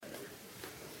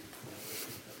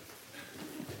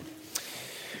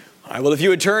All right, well, if you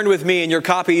would turn with me in your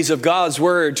copies of God's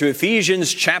Word to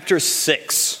Ephesians chapter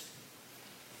 6.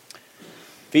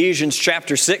 Ephesians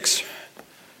chapter 6,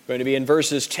 going to be in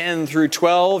verses 10 through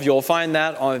 12. You'll find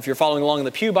that, if you're following along in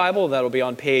the Pew Bible, that'll be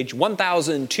on page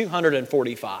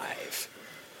 1245.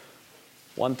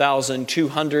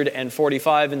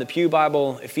 1245 in the Pew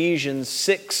Bible, Ephesians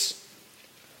 6,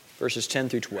 verses 10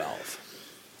 through 12.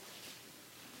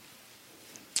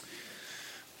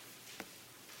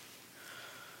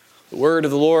 The word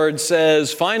of the Lord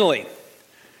says, "Finally,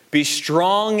 be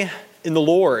strong in the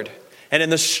Lord and in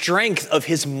the strength of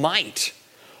His might.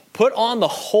 Put on the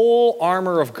whole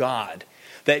armor of God,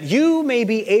 that you may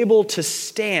be able to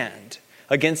stand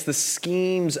against the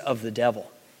schemes of the devil.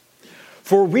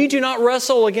 For we do not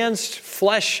wrestle against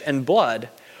flesh and blood,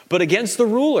 but against the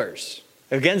rulers,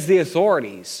 against the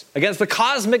authorities, against the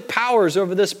cosmic powers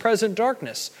over this present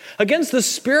darkness, against the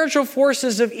spiritual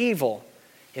forces of evil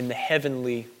in the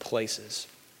heavenly places."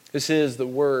 This is the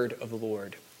word of the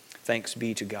Lord. Thanks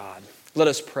be to God. Let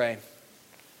us pray.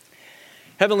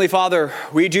 Heavenly Father,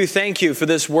 we do thank you for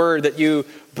this word that you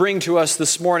bring to us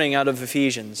this morning out of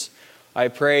Ephesians. I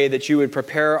pray that you would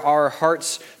prepare our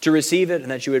hearts to receive it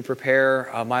and that you would prepare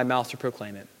my mouth to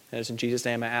proclaim it. And it's in Jesus'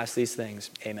 name I ask these things.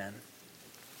 Amen.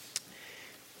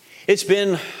 It's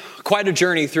been quite a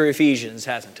journey through Ephesians,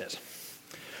 hasn't it?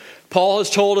 Paul has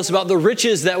told us about the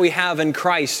riches that we have in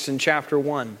Christ in chapter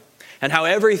 1 and how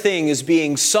everything is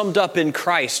being summed up in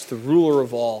Christ, the ruler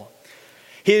of all.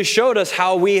 He has showed us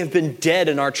how we have been dead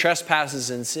in our trespasses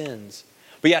and sins,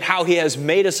 but yet how He has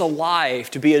made us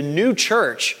alive to be a new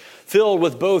church filled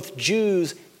with both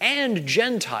Jews and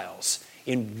Gentiles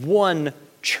in one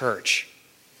church.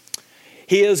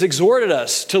 He has exhorted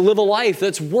us to live a life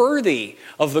that's worthy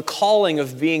of the calling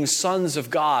of being sons of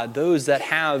God, those that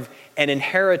have an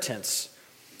inheritance.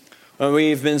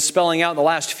 We've been spelling out in the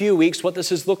last few weeks what this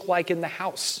has looked like in the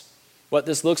house, what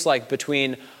this looks like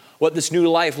what this new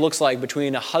life looks like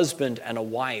between a husband and a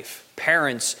wife,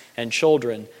 parents and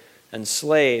children, and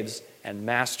slaves and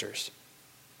masters.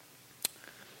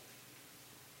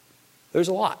 There's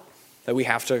a lot that we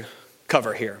have to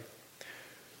cover here.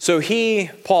 So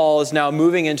Paul, is now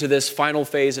moving into this final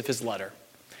phase of his letter.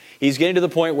 He's getting to the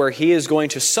point where he is going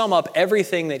to sum up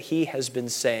everything that he has been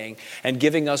saying and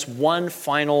giving us one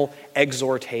final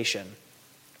exhortation.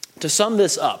 To sum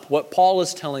this up, what Paul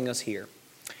is telling us here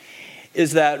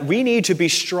is that we need to be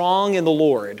strong in the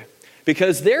Lord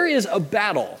because there is a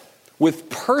battle with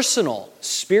personal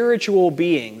spiritual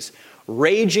beings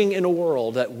raging in a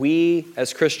world that we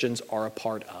as Christians are a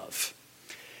part of.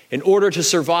 In order to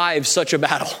survive such a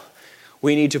battle,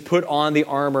 we need to put on the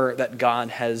armor that God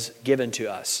has given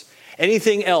to us.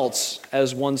 Anything else,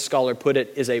 as one scholar put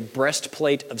it, is a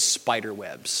breastplate of spider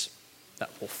webs that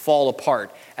will fall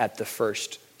apart at the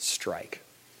first strike.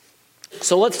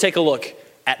 So let's take a look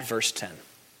at verse 10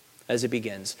 as it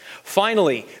begins.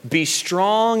 "Finally, be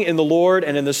strong in the Lord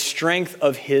and in the strength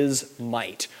of His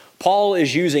might." Paul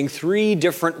is using 3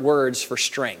 different words for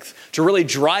strength to really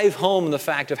drive home the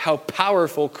fact of how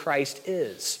powerful Christ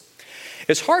is.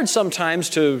 It's hard sometimes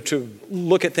to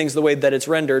look at things the way that it's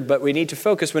rendered, but we need to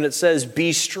focus when it says,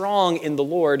 "be strong in the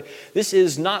Lord." This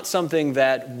is not something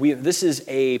this is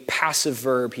a passive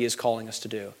verb he is calling us to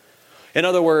do. In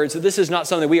other words, this is not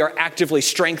something we are actively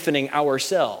strengthening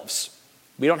ourselves.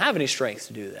 We don't have any strength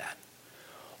to do that.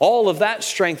 All of that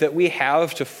strength that we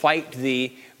have to fight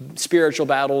the spiritual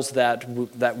battles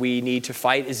that we need to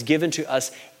fight is given to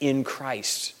us in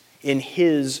Christ, in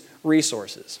His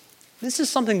resources. This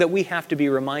is something that we have to be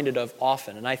reminded of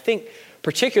often. And I think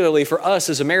particularly for us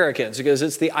as Americans, because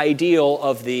it's the ideal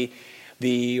of the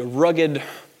rugged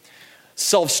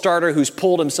self-starter who's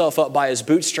pulled himself up by his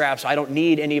bootstraps, I don't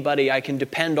need anybody, I can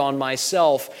depend on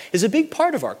myself, is a big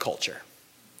part of our culture.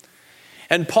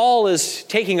 And Paul is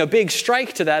taking a big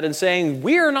strike to that and saying,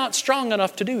 we are not strong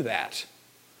enough to do that.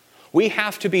 We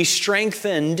have to be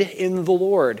strengthened in the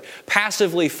Lord,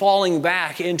 passively falling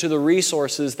back into the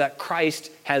resources that Christ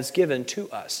has given to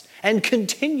us, and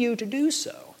continue to do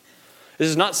so. This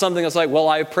is not something that's like, well,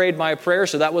 I prayed my prayer,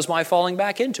 so that was my falling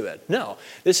back into it. No,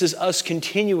 this is us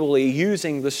continually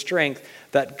using the strength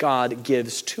that God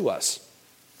gives to us.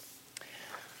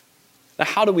 Now,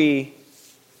 how do we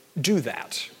do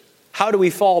that? How do we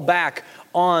fall back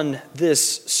on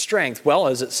this strength? Well,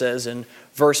 as it says in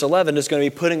verse 11, it's going to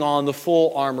be putting on the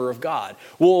full armor of God.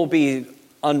 We'll be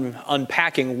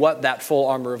unpacking what that full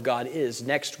armor of God is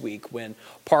next week when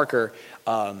Parker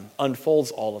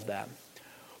unfolds all of that.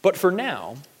 But for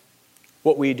now,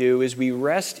 what we do is we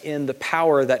rest in the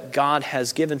power that God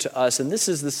has given to us, and this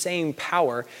is the same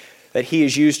power that He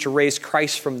has used to raise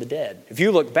Christ from the dead. If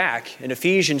you look back in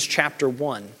Ephesians chapter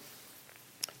 1,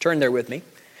 Turn there with me.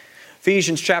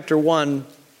 Ephesians chapter 1.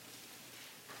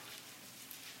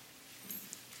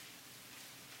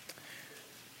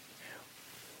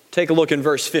 Take a look in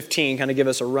verse 15, kind of give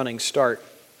us a running start.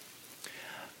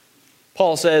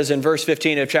 Paul says in verse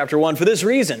 15 of chapter 1, "For this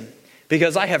reason,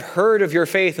 because I have heard of your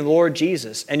faith in the Lord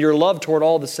Jesus and your love toward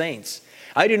all the saints,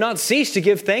 I do not cease to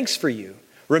give thanks for you,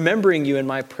 remembering you in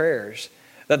my prayers,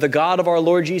 that the God of our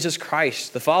Lord Jesus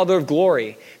Christ, the Father of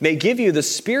glory, may give you the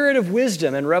spirit of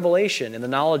wisdom and revelation in the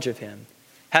knowledge of him,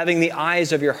 having the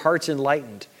eyes of your hearts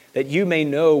enlightened, that you may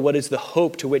know what is the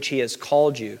hope to which he has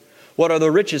called you, what are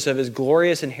the riches of his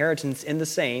glorious inheritance in the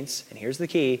saints," and here's the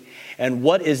key, "and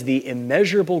what is the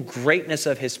immeasurable greatness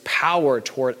of his power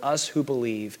toward us who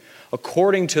believe,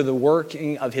 according to the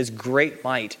working of his great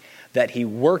might, that he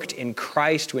worked in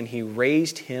Christ when he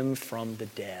raised him from the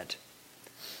dead."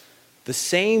 The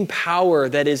same power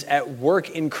that is at work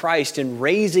in Christ in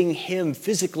raising him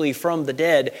physically from the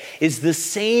dead is the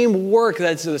same work,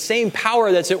 that's the same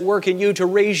power that's at work in you to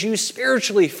raise you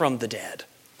spiritually from the dead.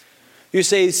 You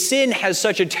say, sin has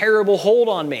such a terrible hold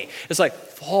on me. It's like,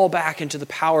 fall back into the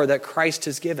power that Christ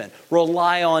has given.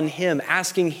 Rely on him,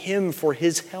 asking him for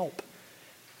his help.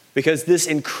 Because this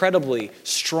incredibly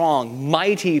strong,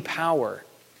 mighty power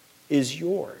is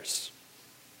yours.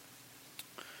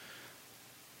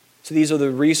 So these are the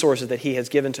resources that he has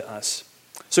given to us.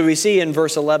 So we see in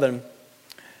verse 11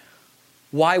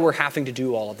 why we're having to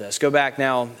do all of this. Go back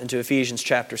now into Ephesians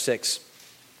chapter 6.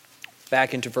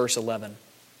 Back into verse 11.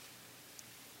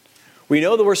 We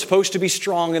know that we're supposed to be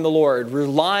strong in the Lord,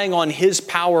 relying on his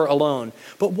power alone.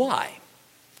 But why?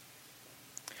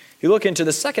 You look into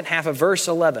the second half of verse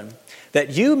 11, that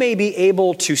you may be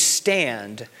able to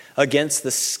stand against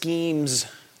the schemes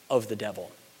of the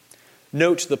devil.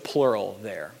 Note the plural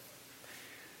there.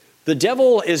 The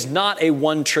devil is not a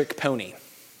one-trick pony.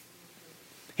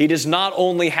 He does not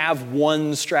only have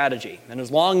one strategy. And as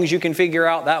long as you can figure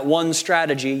out that one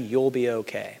strategy, you'll be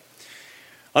okay.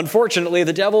 Unfortunately,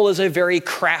 the devil is a very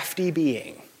crafty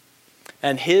being,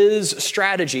 and his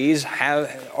strategies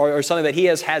are something that he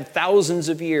has had thousands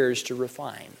of years to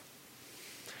refine.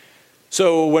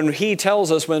 So when he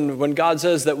tells us, when God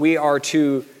says that we are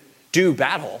to do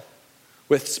battle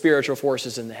with spiritual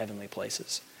forces in the heavenly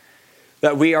places,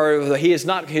 that he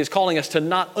is calling us to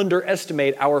not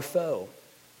underestimate our foe,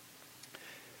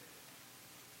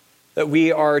 that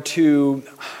we are to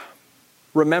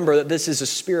remember that this is a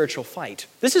spiritual fight.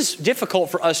 This is difficult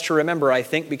for us to remember, I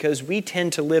think, because we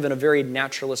tend to live in a very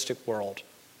naturalistic world.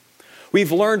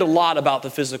 We've learned a lot about the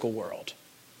physical world.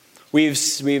 We've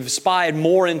spied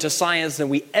more into science than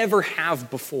we ever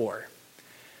have before.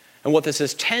 And what this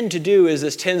has tend to do is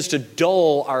this tends to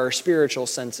dull our spiritual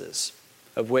senses,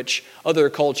 of which other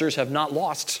cultures have not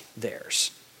lost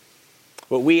theirs.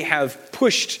 But we have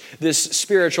pushed this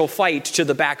spiritual fight to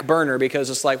the back burner because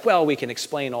it's like, well, we can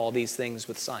explain all these things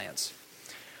with science.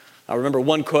 I remember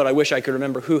one quote, I wish I could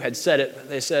remember who had said it.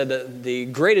 They said that the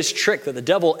greatest trick that the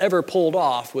devil ever pulled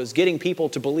off was getting people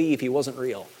to believe he wasn't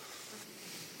real.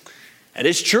 And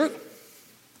it's true.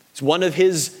 It's one of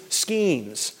his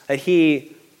schemes that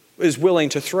he is willing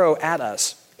to throw at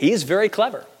us. He is very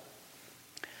clever.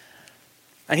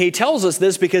 And he tells us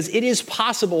this because it is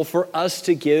possible for us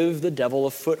to give the devil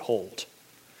a foothold.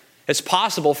 It's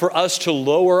possible for us to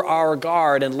lower our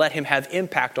guard and let him have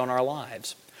impact on our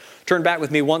lives. Turn back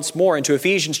with me once more into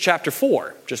Ephesians chapter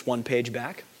 4, just one page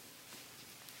back.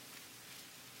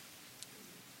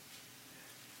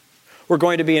 We're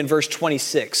going to be in verse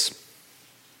 26,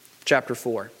 chapter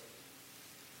 4.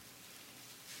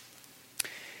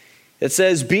 It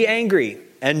says, "Be angry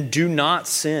and do not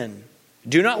sin.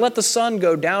 Do not let the sun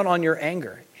go down on your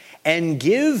anger, and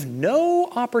give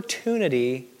no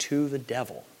opportunity to the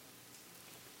devil."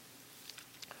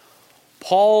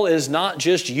 Paul is not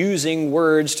just using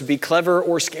words to be clever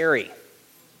or scary.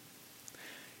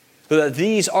 That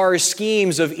these are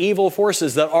schemes of evil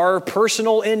forces that are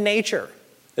personal in nature.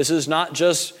 This is not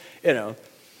just,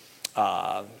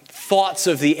 thoughts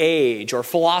of the age or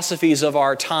philosophies of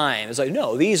our time. It's like,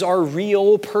 no, these are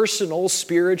real, personal,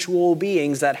 spiritual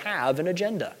beings that have an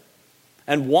agenda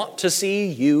and want to see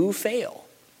you fail.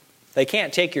 They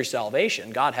can't take your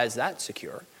salvation. God has that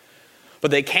secure.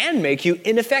 But they can make you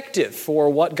ineffective for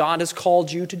what God has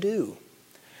called you to do.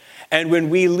 And when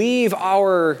we leave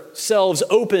ourselves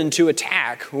open to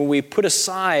attack, when we put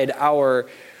aside our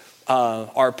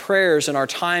prayers and our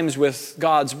times with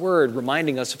God's word,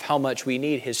 reminding us of how much we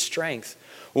need his strength,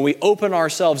 when we open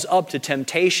ourselves up to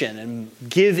temptation and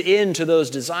give in to those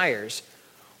desires,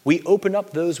 we open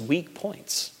up those weak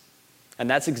points. And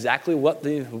that's exactly what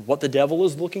the devil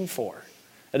is looking for.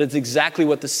 That it's exactly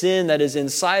what the sin that is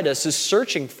inside us is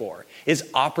searching for, is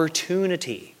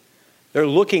opportunity. They're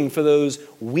looking for those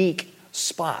weak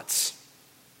spots.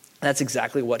 That's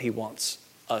exactly what he wants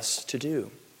us to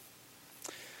do.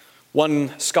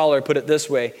 One scholar put it this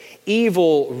way: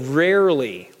 evil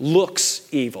rarely looks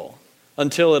evil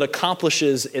until it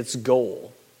accomplishes its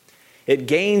goal. It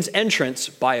gains entrance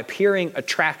by appearing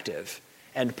attractive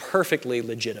and perfectly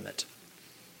legitimate.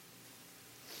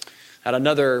 And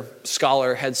another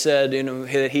scholar had said,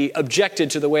 that he objected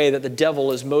to the way that the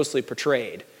devil is mostly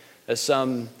portrayed as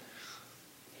some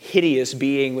hideous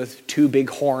being with two big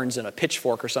horns and a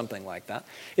pitchfork or something like that.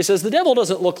 It says the devil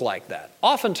doesn't look like that.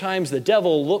 Oftentimes the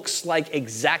devil looks like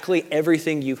exactly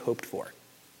everything you've hoped for.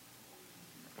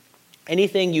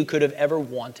 Anything you could have ever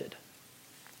wanted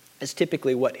is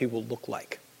typically what he will look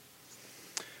like.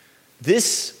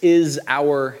 This is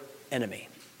our enemy.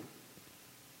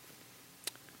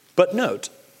 But note,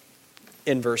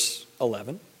 in verse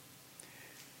 11,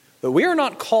 that we are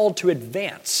not called to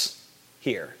advance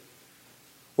here.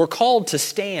 We're called to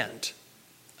stand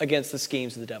against the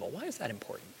schemes of the devil. Why is that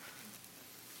important?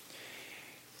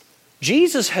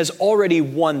 Jesus has already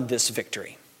won this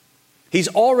victory. He's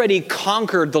already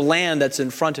conquered the land that's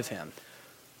in front of him.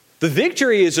 The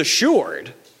victory is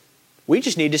assured. We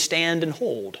just need to stand and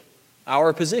hold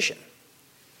our position.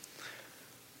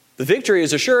 The victory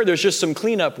is assured. There's just some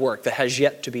cleanup work that has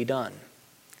yet to be done.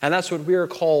 And that's what we're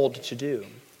called to do.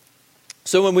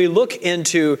 So when we look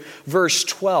into verse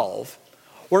 12,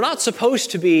 we're not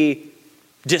supposed to be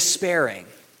despairing,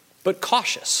 but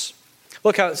cautious.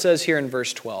 Look how it says here in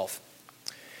verse 12.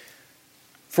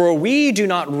 For we do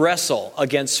not wrestle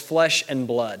against flesh and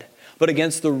blood, but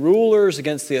against the rulers,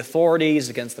 against the authorities,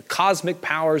 against the cosmic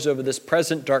powers over this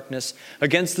present darkness,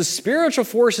 against the spiritual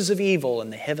forces of evil in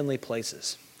the heavenly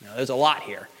places. Now, there's a lot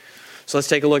here. So let's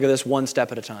take a look at this one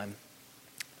step at a time.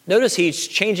 Notice he's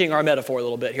changing our metaphor a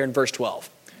little bit here in verse 12.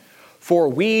 For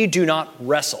we do not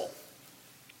wrestle.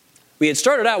 We had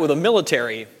started out with a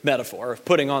military metaphor of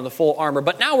putting on the full armor,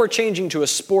 but now we're changing to a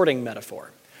sporting metaphor.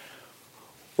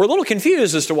 We're a little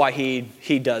confused as to why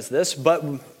he does this,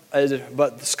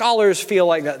 but scholars feel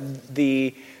like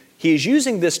that he's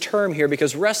using this term here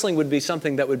because wrestling would be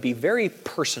something that would be very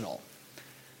personal.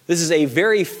 This is a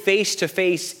very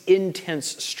face-to-face,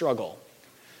 intense struggle.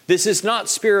 This is not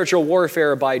spiritual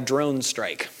warfare by drone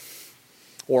strike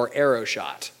or arrow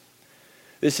shot.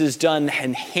 This is done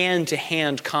in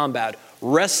hand-to-hand combat,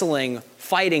 wrestling,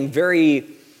 fighting very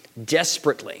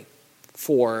desperately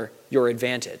for your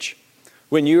advantage.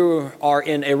 When you are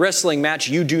in a wrestling match,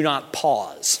 you do not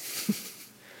pause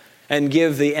and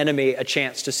give the enemy a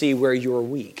chance to see where you're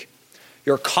weak.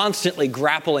 You're constantly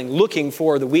grappling, looking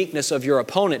for the weakness of your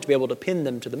opponent to be able to pin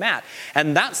them to the mat.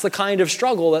 And that's the kind of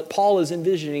struggle that Paul is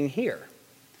envisioning here.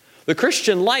 The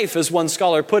Christian life, as one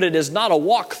scholar put it, is not a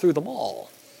walk through the mall.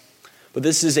 But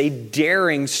this is a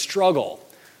daring struggle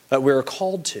that we're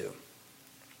called to.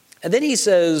 And then he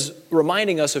says,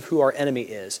 reminding us of who our enemy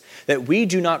is, that we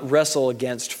do not wrestle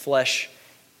against flesh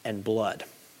and blood.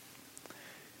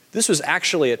 This was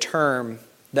actually a term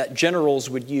that generals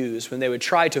would use when they would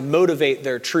try to motivate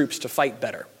their troops to fight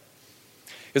better.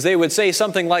 Because they would say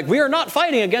something like, we are not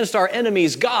fighting against our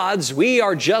enemies' gods, we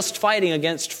are just fighting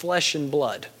against flesh and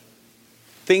blood.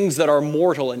 Things that are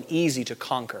mortal and easy to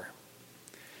conquer.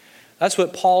 That's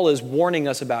what Paul is warning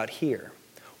us about here.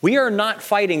 We are not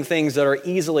fighting things that are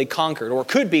easily conquered or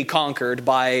could be conquered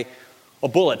by a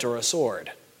bullet or a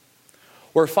sword.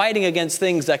 We're fighting against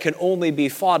things that can only be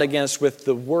fought against with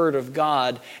the word of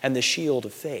God and the shield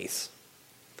of faith.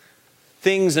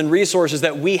 Things and resources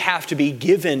that we have to be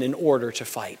given in order to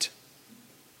fight.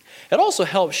 It also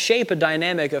helps shape a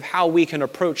dynamic of how we can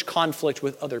approach conflict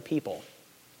with other people.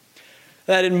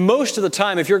 That in most of the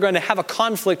time, if you're going to have a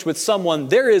conflict with someone,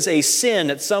 there is a sin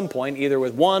at some point, either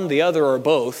with one, the other, or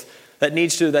both, that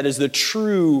is the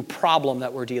true problem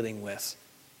that we're dealing with.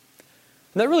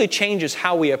 And that really changes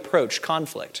how we approach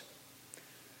conflict.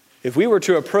 If we were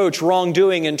to approach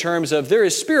wrongdoing in terms of there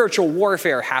is spiritual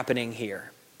warfare happening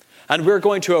here, and we're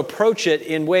going to approach it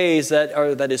in ways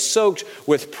that is soaked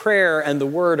with prayer and the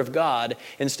word of God,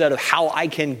 instead of how I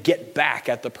can get back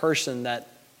at the person that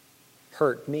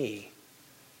hurt me,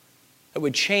 it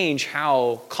would change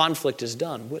how conflict is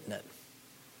done, wouldn't it?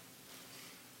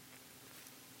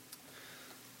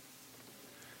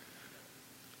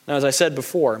 Now, as I said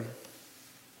before,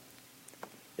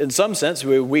 in some sense,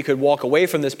 we could walk away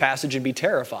from this passage and be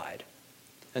terrified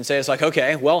and say, it's like,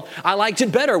 okay, well, I liked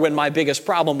it better when my biggest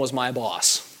problem was my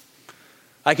boss.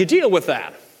 I could deal with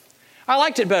that. I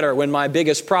liked it better when my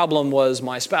biggest problem was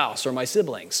my spouse or my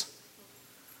siblings,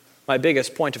 my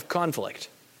biggest point of conflict.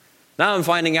 Now I'm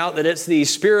finding out that it's these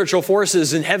spiritual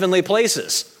forces in heavenly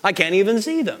places. I can't even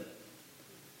see them.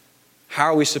 How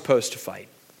are we supposed to fight?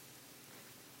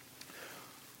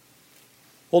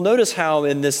 Well, notice how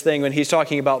in this thing, when he's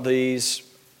talking about these,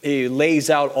 he lays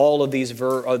out all of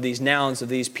these nouns of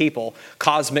these people,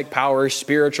 cosmic powers,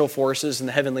 spiritual forces in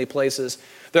the heavenly places.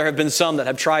 There have been some that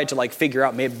have tried to figure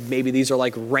out maybe these are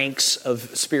ranks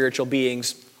of spiritual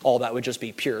beings. All that would just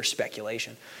be pure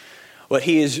speculation. What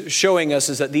he is showing us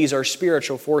is that these are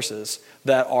spiritual forces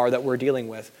that we're dealing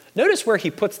with. Notice where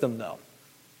he puts them, though.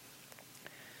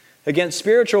 Against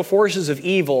spiritual forces of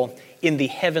evil in the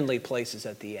heavenly places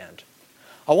at the end.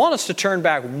 I want us to turn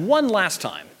back one last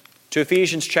time to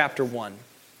Ephesians chapter 1.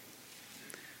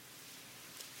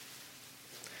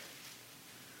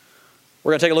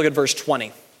 We're going to take a look at verse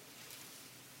 20.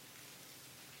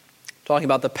 Talking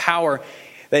about the power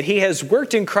that he has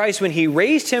worked in Christ when he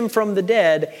raised him from the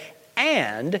dead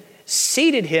and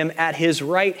seated him at his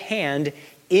right hand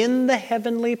in the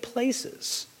heavenly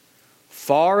places,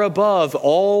 far above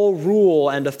all rule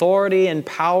and authority and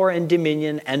power and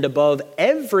dominion, and above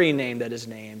every name that is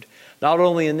named, not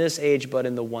only in this age but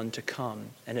in the one to come,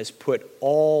 and has put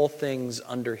all things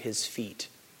under his feet.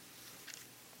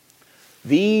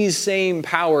 These same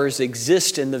powers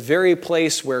exist in the very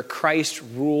place where Christ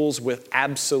rules with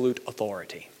absolute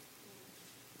authority.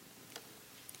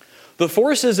 The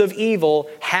forces of evil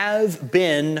have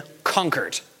been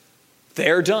conquered.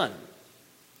 They're done.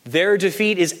 Their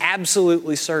defeat is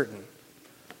absolutely certain.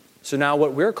 So now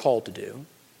what we're called to do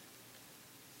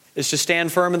is to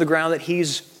stand firm in the ground that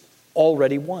he's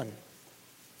already won.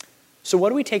 So what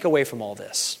do we take away from all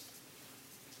this?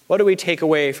 What do we take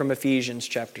away from Ephesians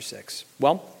chapter 6?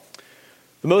 Well,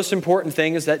 the most important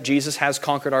thing is that Jesus has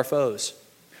conquered our foes.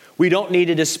 We don't need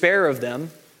to despair of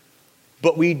them,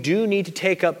 but we do need to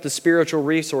take up the spiritual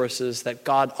resources that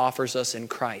God offers us in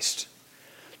Christ.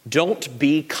 Don't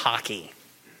be cocky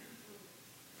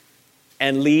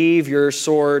and leave your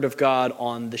sword of God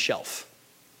on the shelf.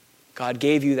 God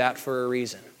gave you that for a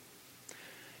reason.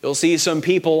 You'll see some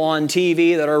people on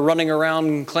TV that are running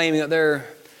around claiming that they're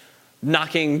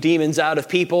knocking demons out of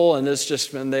people, and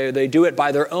they do it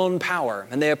by their own power,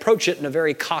 and they approach it in a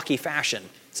very cocky fashion,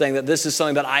 saying that this is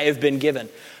something that I have been given.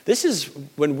 This is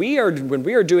when we are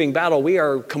doing battle, we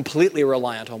are completely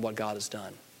reliant on what God has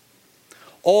done.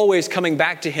 Always coming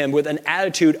back to him with an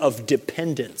attitude of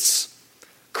dependence.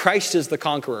 Christ is the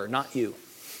conqueror, not you.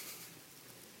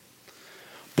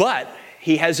 But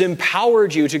he has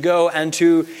empowered you to go and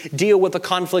to deal with the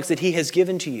conflicts that he has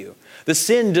given to you. The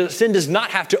sin does not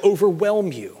have to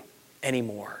overwhelm you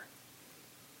anymore.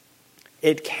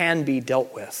 It can be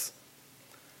dealt with.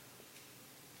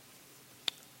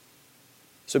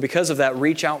 So because of that,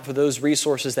 reach out for those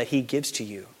resources that he gives to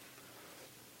you.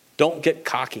 Don't get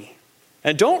cocky.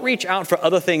 And don't reach out for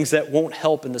other things that won't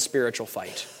help in the spiritual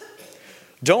fight.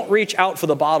 Don't reach out for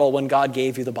the bottle when God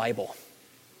gave you the Bible.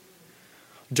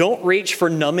 Don't reach for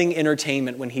numbing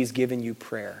entertainment when he's given you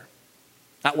prayer.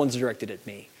 That one's directed at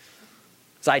me,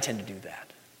 because I tend to do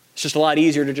that. It's just a lot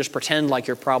easier to just pretend like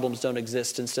your problems don't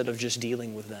exist instead of just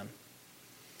dealing with them.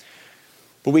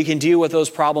 But we can deal with those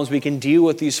problems, we can deal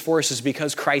with these forces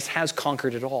because Christ has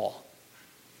conquered it all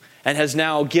and has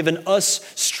now given us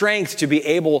strength to be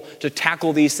able to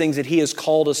tackle these things that he has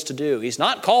called us to do. He's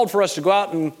not called for us to go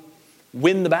out and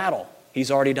win the battle.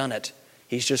 He's already done it.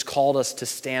 He's just called us to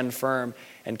stand firm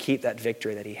and keep that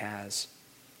victory that he has.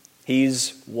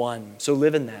 He's won. So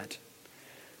live in that.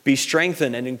 Be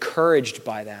strengthened and encouraged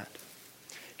by that.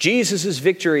 Jesus'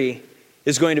 victory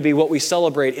is going to be what we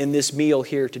celebrate in this meal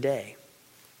here today.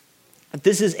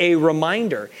 This is a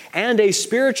reminder and a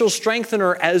spiritual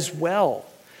strengthener as well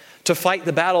to fight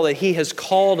the battle that he has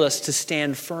called us to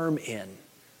stand firm in.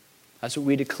 That's what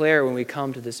we declare when we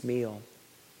come to this meal.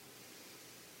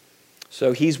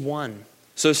 So he's won.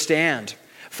 So stand.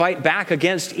 Fight back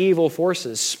against evil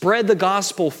forces. Spread the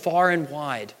gospel far and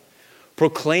wide,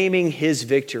 proclaiming his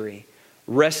victory,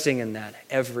 resting in that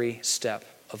every step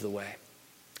of the way.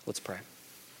 Let's pray.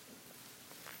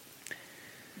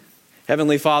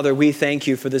 Heavenly Father, we thank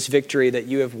you for this victory that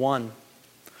you have won.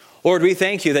 Lord, we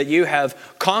thank you that you have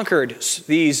conquered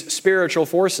these spiritual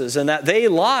forces and that they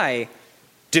lie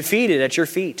defeated at your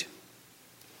feet.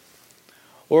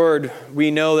 Lord,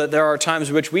 we know that there are times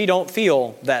in which we don't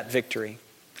feel that victory.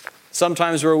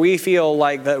 Sometimes where we feel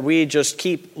like that we just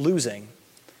keep losing.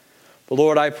 But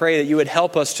Lord, I pray that you would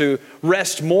help us to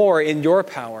rest more in your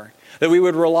power, that we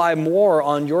would rely more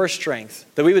on your strength,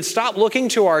 that we would stop looking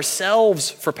to ourselves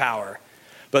for power,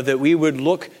 but that we would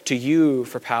look to you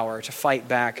for power to fight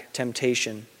back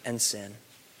temptation and sin.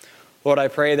 Lord, I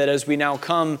pray that as we now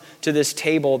come to this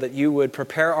table, that you would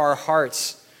prepare our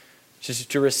hearts just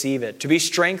to receive it, to be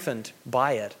strengthened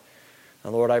by it.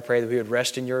 And Lord, I pray that we would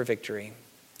rest in your victory.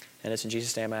 And it's in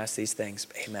Jesus' name I ask these things.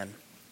 Amen.